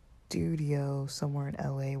studio somewhere in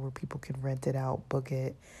LA where people can rent it out, book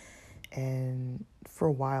it. And for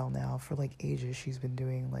a while now, for like ages, she's been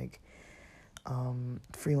doing like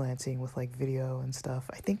freelancing with like video and stuff.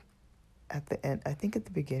 I think at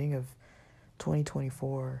the beginning of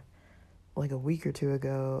 2024, like a week or two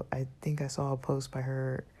ago, I think I saw a post by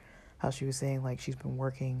her, how she was saying like she's been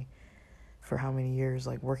working for how many years,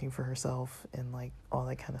 like working for herself and like all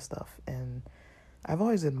that kind of stuff. And I've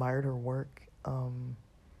always admired her work.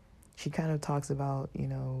 She kind of talks about,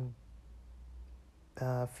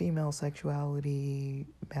 female sexuality,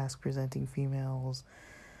 mask presenting females,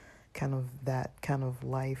 kind of that kind of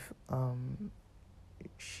life.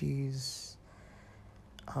 She's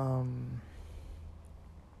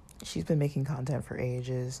been making content for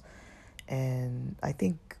ages, and I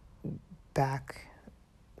think back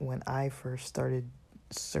when I first started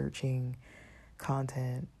searching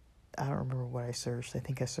content, I don't remember what I searched. I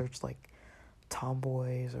think I searched like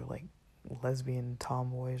tomboys or like lesbian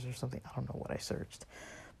tomboys or something. I don't know what I searched,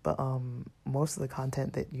 but most of the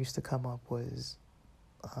content that used to come up was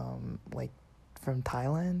like from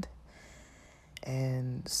Thailand,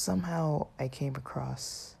 and somehow I came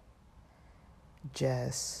across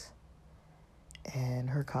Jess and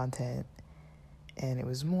her content, and it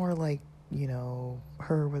was more like,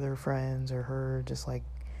 her with her friends, or her just like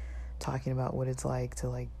talking about what it's like to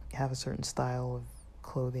like have a certain style of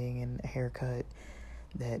clothing and a haircut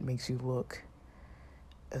that makes you look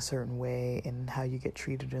a certain way, and how you get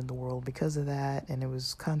treated in the world because of that. And it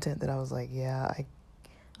was content that I was like, yeah,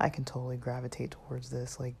 I can totally gravitate towards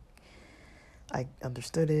this. Like, I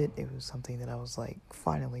understood it. It was something that I was like,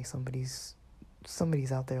 finally somebody's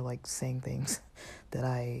out there like saying things that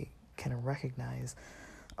I can recognize,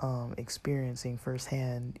 experiencing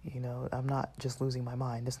firsthand. I'm not just losing my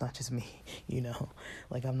mind. It's not just me,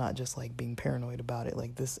 like I'm not just like being paranoid about it.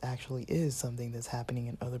 Like, this actually is something that's happening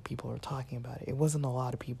and other people are talking about it. It wasn't a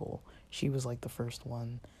lot of people. She was like the first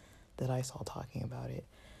one that I saw talking about it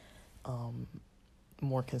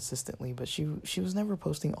more consistently, but she was never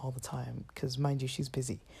posting all the time, because mind you, she's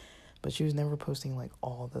busy, but she was never posting like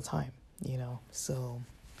all the time, so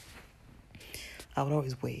I would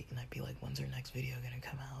always wait, and I'd be like, when's her next video gonna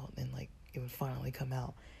come out? And like, it would finally come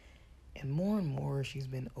out. And more she's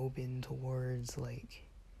been open towards like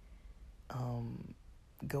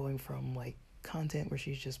going from like content where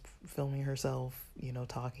she's just filming herself,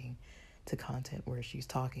 talking, to content where she's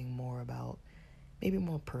talking more about maybe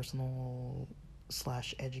more personal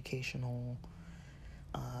 / educational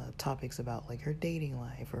topics about like her dating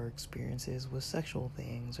life or experiences with sexual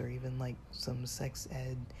things, or even like some sex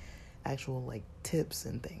ed actual like tips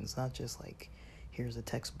and things, not just like here's a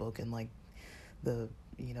textbook and like the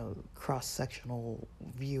cross-sectional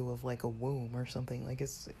view of like a womb or something. Like,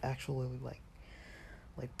 it's actually like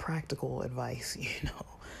practical advice,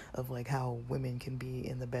 of like how women can be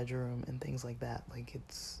in the bedroom and things like that. Like,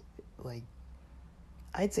 it's like,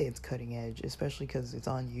 I'd say it's cutting edge, especially because it's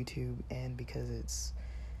on YouTube and because it's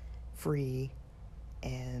free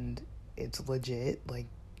and it's legit. Like,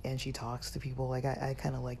 and she talks to people. Like, I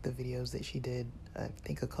kind of like the videos that she did, I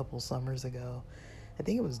think a couple summers ago. I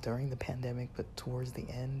think it was during the pandemic, but towards the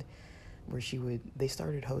end, where they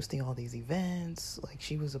started hosting all these events. Like,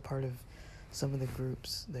 she was a part of some of the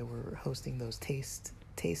groups that were hosting those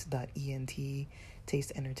taste.ent,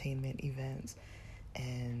 taste entertainment events.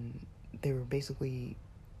 And they were basically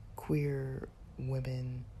queer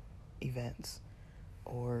women events,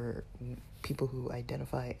 or people who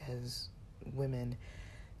identify as women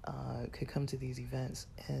could come to these events.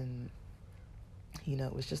 And,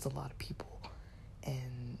 it was just a lot of people.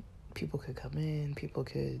 And people could come in, people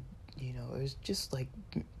could, it was just like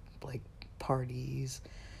parties,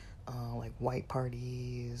 like white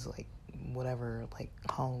parties, like whatever, like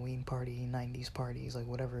Halloween party, 90s parties, like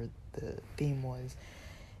whatever the theme was.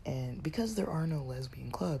 And because there are no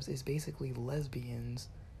lesbian clubs, it's basically lesbians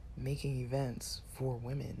making events for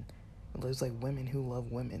women. There's like Women Who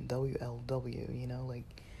Love Women, WLW, like,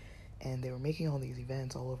 and they were making all these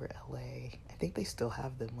events all over LA. I think they still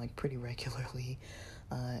have them like pretty regularly.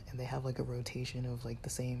 And they have like a rotation of like the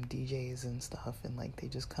same DJs and stuff, and like they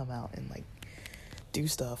just come out and like do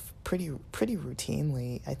stuff pretty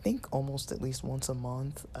routinely. I think almost at least once a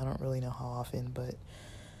month. I don't really know how often, but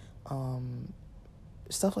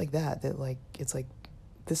stuff like that like, it's like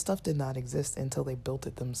this stuff did not exist until they built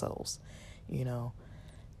it themselves,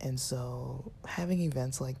 And so having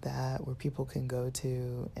events like that where people can go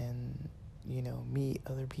to and, meet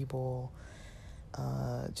other people,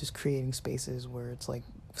 just creating spaces where it's like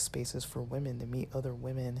spaces for women to meet other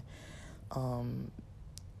women, and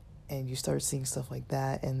you start seeing stuff like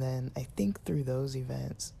that. And then I think through those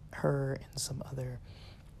events, her and some other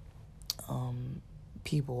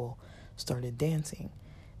people started dancing.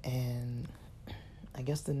 And I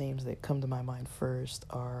guess the names that come to my mind first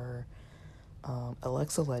are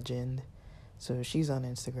Alexa Legend. So she's on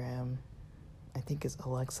Instagram. I think it's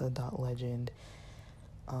alexa.legend.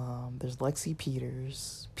 There's Lexi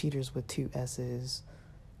Peters with 2 S's.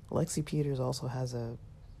 Lexi Peters also has a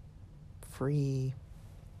free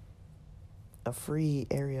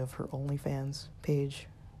area of her OnlyFans page.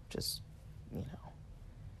 Just,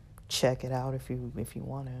 check it out if you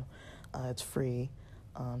want to. It's free.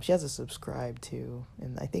 She has a subscribe too,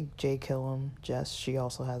 and I think Jess, she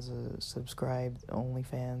also has a subscribed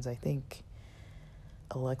OnlyFans. I think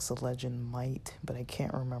Alexa Legend might, but I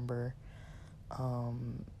can't remember.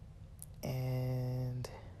 And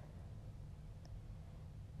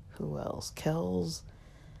who else? Kells.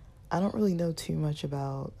 I don't really know too much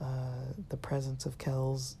about the presence of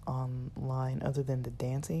Kells online other than the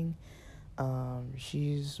dancing.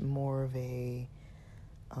 She's more of a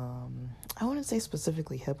I wouldn't say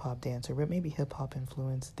specifically hip-hop dancer, but maybe hip-hop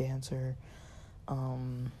influenced dancer.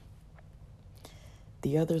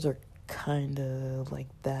 The others are kind of like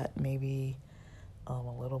that, maybe a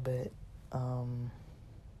little bit.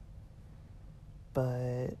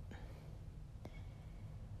 But,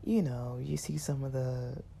 you see some of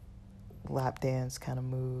the lap dance kind of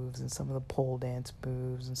moves and some of the pole dance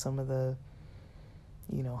moves and some of the,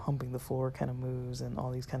 humping the floor kind of moves and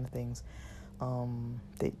all these kind of things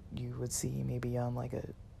that you would see maybe on like a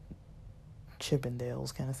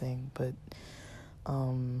Chippendales kind of thing, but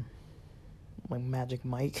like Magic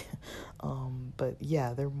Mike. But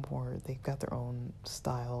yeah, they've got their own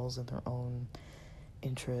styles and their own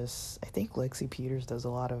interests. I think Lexi Peters does a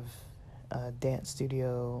lot of dance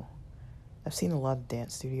studio. I've seen a lot of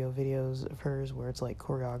dance studio videos of hers where it's like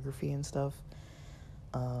choreography and stuff.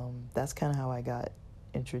 That's kind of how I got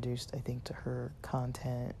introduced, I think, to her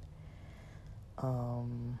content.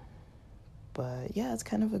 But yeah, it's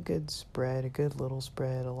kind of a good little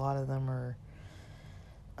spread. A lot of them are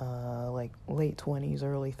like late 20s,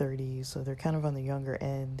 early 30s, so they're kind of on the younger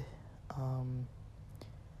end.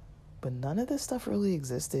 But none of this stuff really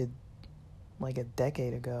existed like a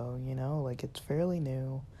decade ago, you know? Like, it's fairly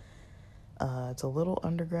new. It's a little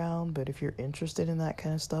underground, but if you're interested in that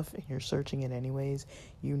kind of stuff and you're searching it anyways,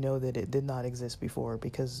 you know that it did not exist before,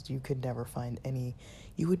 because you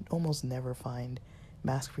would almost never find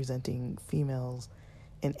Masc presenting females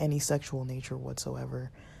in any sexual nature whatsoever,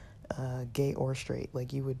 gay or straight.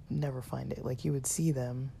 Like, you would never find it. Like, you would see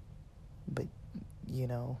them, but, you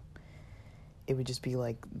know, it would just be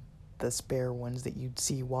like the spare ones that you'd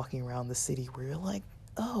see walking around the city where you're like,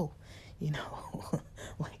 oh, you know,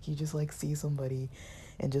 like, you just like see somebody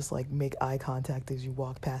and just like make eye contact as you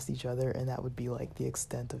walk past each other, and that would be like the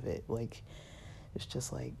extent of it. Like, it's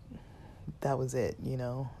just like, that was it, you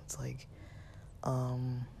know? It's like,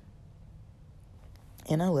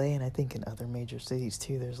 in LA, and I think in other major cities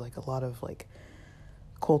too, there's like a lot of like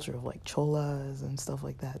culture of like cholas and stuff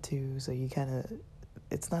like that too. So you kind of,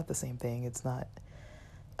 it's not the same thing. It's not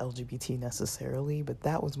LGBT necessarily, but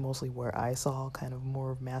that was mostly where I saw kind of more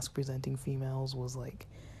of Masc presenting females, was like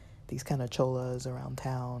these kind of cholas around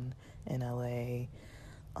town in LA,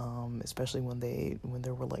 especially when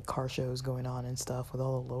there were like car shows going on and stuff with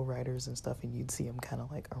all the lowriders and stuff, and you'd see them kind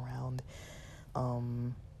of like around,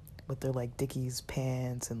 with their like Dickies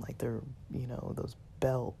pants and like their, you know, those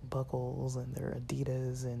belt buckles and their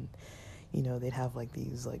Adidas, and, you know, they'd have like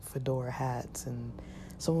these like fedora hats, and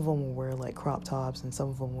some of them would wear like crop tops, and some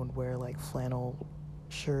of them would wear like flannel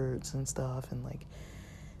shirts and stuff, and like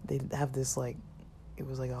they'd have this like, it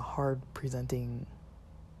was like a hard presenting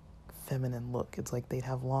feminine look. It's like they'd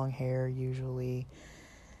have long hair usually,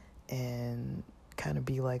 and kind of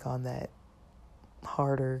be like on that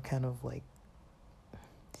harder kind of like,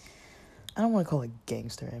 I don't want to call it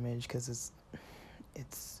gangster image, because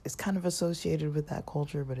it's kind of associated with that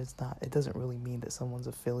culture, but it's not. It doesn't really mean that someone's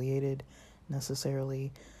affiliated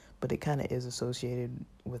necessarily, but it kind of is associated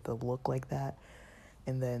with a look like that.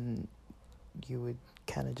 And then you would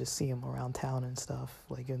kind of just see them around town and stuff,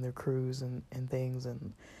 like in their crews and things,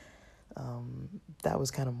 and that was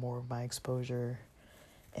kind of more of my exposure.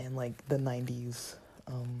 And like the 90s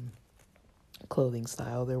clothing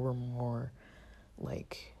style, there were more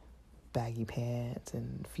like baggy pants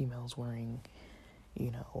and females wearing,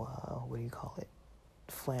 you know, what do you call it,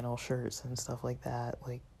 flannel shirts and stuff like that.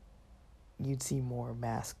 Like, you'd see more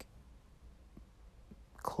Masc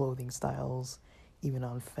clothing styles even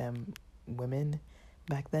on femme women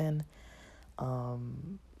back then,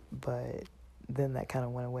 but then that kind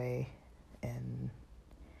of went away, and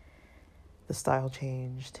the style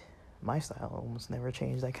changed. My style almost never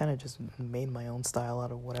changed. I kind of just made my own style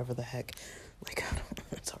out of whatever the heck. Like, I don't,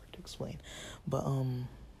 it's hard to explain. But,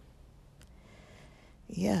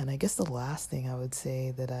 yeah, and I guess the last thing I would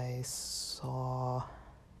say that I saw,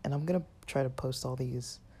 and I'm going to try to post all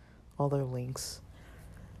their links.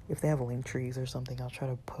 If they have link trees or something, I'll try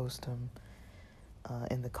to post them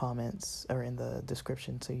in the comments or in the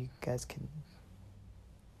description so you guys can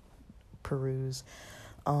peruse.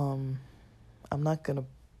 I'm not going to,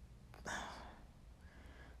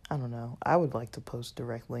 I don't know. I would like to post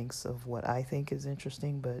direct links of what I think is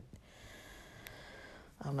interesting, but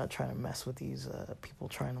I'm not trying to mess with these people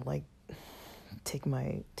trying to like take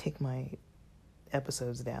my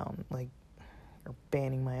episodes down, like, or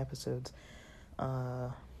banning my episodes.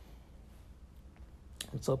 I'm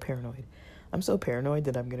so paranoid. I'm so paranoid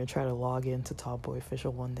that I'm gonna try to log into Top Boy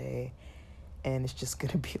Official one day, and it's just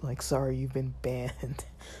gonna be like, sorry, you've been banned.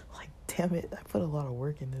 Like, damn it, I put a lot of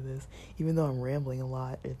work into this. Even though I'm rambling a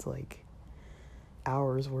lot, it's like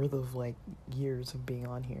hours worth of like years of being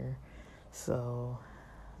on here. So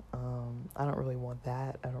I don't really want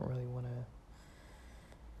that. I don't really want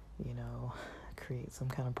to, you know, create some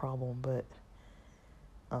kind of problem. But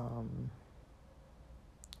I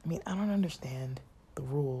mean, I don't understand the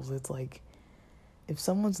rules. It's like, if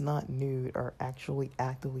someone's not nude or actually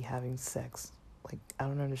actively having sex, like, I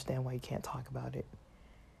don't understand why you can't talk about it.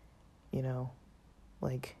 You know,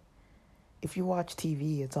 like, if you watch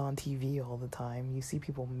TV, it's on TV all the time. You see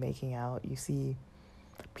people making out. You see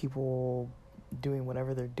people doing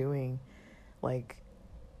whatever they're doing, like,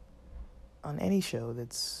 on any show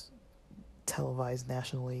that's televised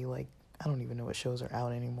nationally. Like, I don't even know what shows are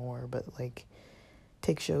out anymore, but like,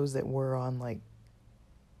 take shows that were on like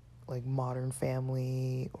Modern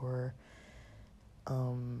Family, or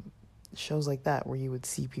shows like that, where you would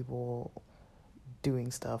see people doing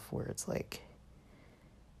stuff where it's like,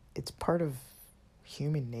 it's part of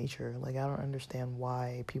human nature. Like, I don't understand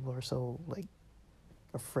why people are so like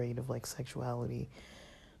afraid of like sexuality.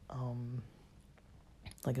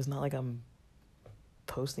 Like, it's not like I'm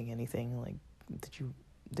posting anything like that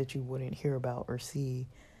you wouldn't hear about or see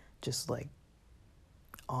just like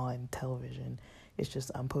on television. It's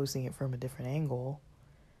just I'm posting it from a different angle,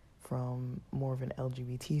 from more of an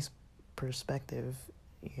LGBT perspective,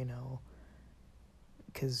 you know,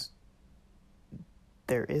 because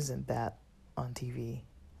there isn't that on TV.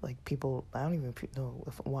 Like, people, I don't even know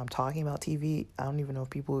if, when I'm talking about TV, I don't even know if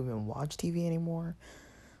people even watch TV anymore.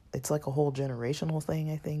 It's like a whole generational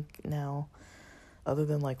thing, I think, now. Other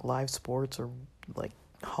than like live sports or like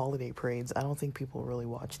holiday parades, I don't think people really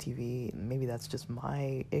watch TV. Maybe that's just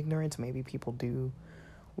my ignorance. Maybe people do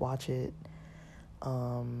watch it.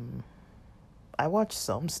 I watch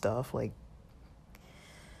some stuff, like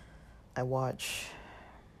I watch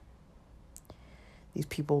these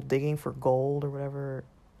people digging for gold or whatever.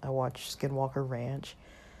 I watch Skinwalker Ranch,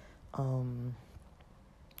 and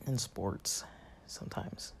sports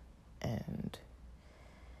sometimes. And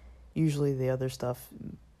usually the other stuff,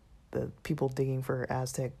 the people digging for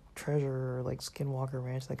Aztec treasure or like Skinwalker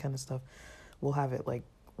Ranch, that kind of stuff, we'll have it like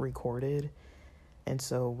recorded. And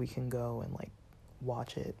so we can go and like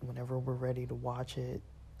watch it whenever we're ready to watch it.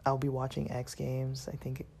 I'll be watching X Games. I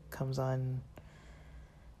think it comes on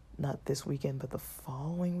not this weekend, but the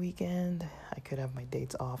following weekend. I could have my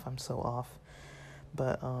dates off. I'm so off.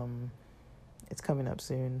 But it's coming up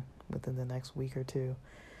soon, within the next week or two.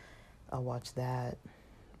 I'll watch that.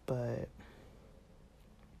 But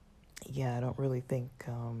yeah, I don't really think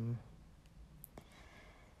I'm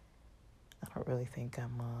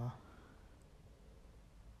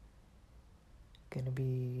gonna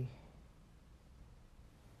be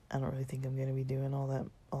I don't really think I'm gonna be doing all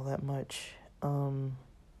that much.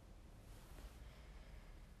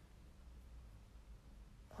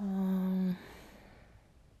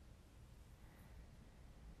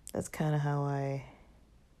 That's kind of how I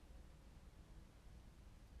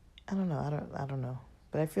don't know. I don't know.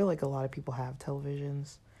 But I feel like a lot of people have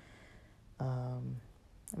televisions. I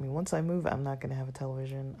mean, once I move, I'm not gonna have a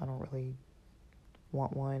television. I don't really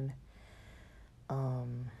want one.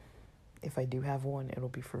 If I do have one, it'll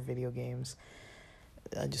be for video games.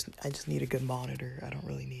 I just need a good monitor. I don't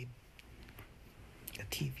really need a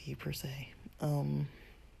TV per se.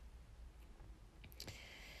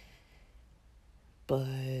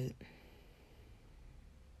 But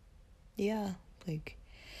yeah, like,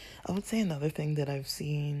 I would say another thing that I've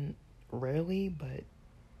seen rarely, but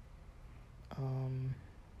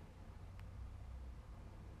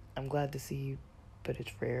I'm glad to see, but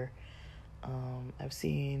it's rare. I've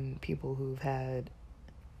seen people who've had,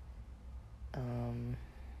 I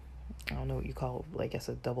don't know what you call, like, I guess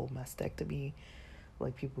a double mastectomy,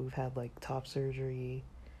 like people who've had like top surgery,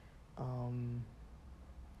 kind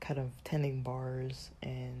of tending bars,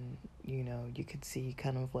 and you know, you could see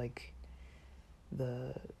kind of like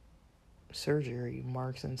the surgery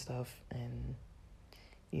marks and stuff, and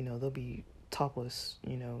you know, they'll be topless,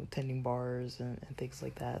 you know, tending bars and things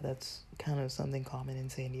like that. That's kind of something common in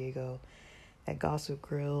San Diego. At Gossip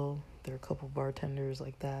Grill, there are a couple bartenders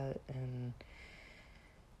like that, and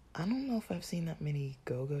I don't know if I've seen that many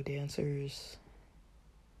go-go dancers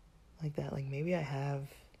like that. Like, maybe I have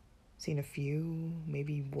seen a few,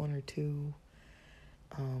 maybe one or two.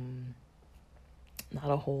 Not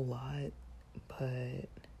a whole lot, but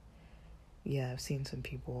yeah, I've seen some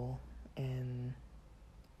people, and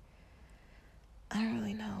I don't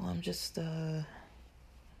really know. I'm just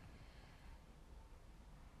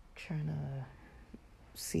trying to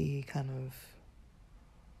see kind of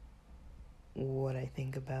what I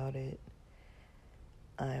think about it.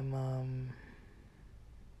 I'm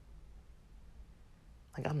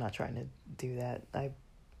like, I'm not trying to do that.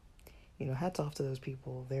 Hats off to those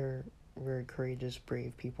people. They're very courageous,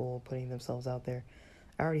 brave people putting themselves out there.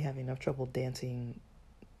 I already have enough trouble dancing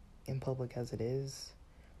in public as it is.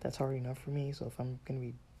 That's hard enough for me. So if I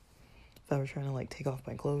were trying to like take off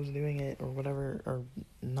my clothes doing it or whatever, or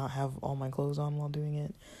not have all my clothes on while doing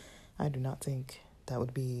it, I do not think that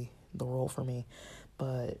would be the role for me.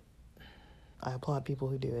 But I applaud people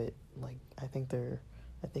who do it. Like, I think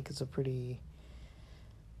it's a pretty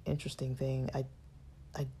interesting thing. I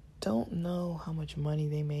don't know how much money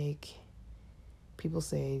they make. People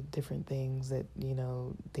say different things, that, you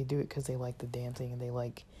know, they do it because they like the dancing and they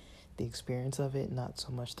like the experience of it, not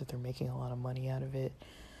so much that they're making a lot of money out of it.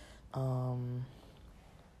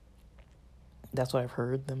 That's what I've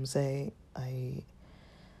heard them say. But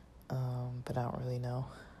I don't really know.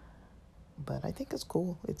 But I think it's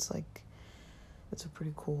cool. It's a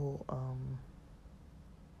pretty cool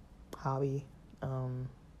hobby.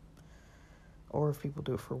 Or if people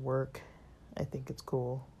do it for work, I think it's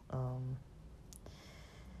cool.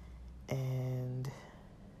 And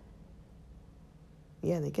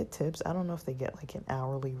yeah, they get tips. I don't know if they get like an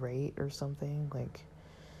hourly rate or something. Like,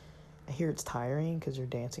 I hear it's tiring because you're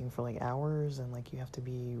dancing for like hours and like you have to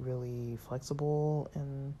be really flexible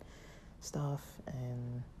and stuff.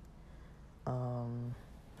 And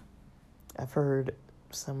I've heard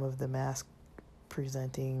some of the Masc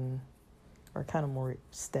presenting or kind of more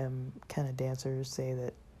STEM kind of dancers say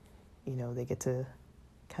that, you know, they get to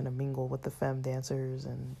kind of mingle with the femme dancers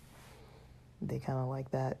and they kind of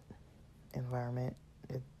like that environment.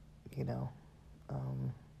 It, you know,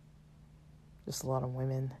 just a lot of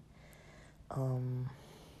women.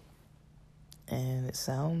 And it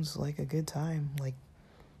sounds like a good time. Like,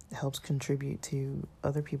 it helps contribute to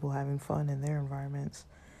other people having fun in their environments.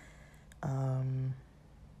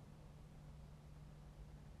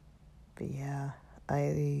 But yeah,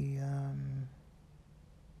 I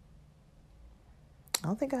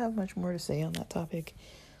don't think I have much more to say on that topic,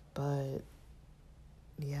 but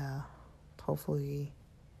yeah, hopefully,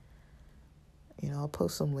 you know, I'll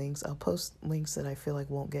post some links. I'll post links that I feel like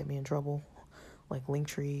won't get me in trouble, like link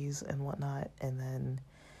trees and whatnot, and then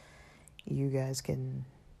you guys can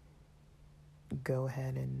go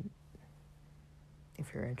ahead and,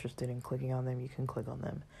 if you're interested in clicking on them, you can click on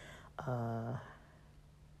them.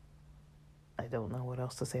 I don't know what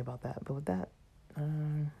else to say about that, but with that,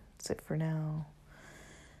 that's it for now.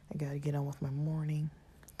 I gotta get on with my morning.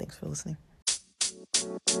 Thanks for listening.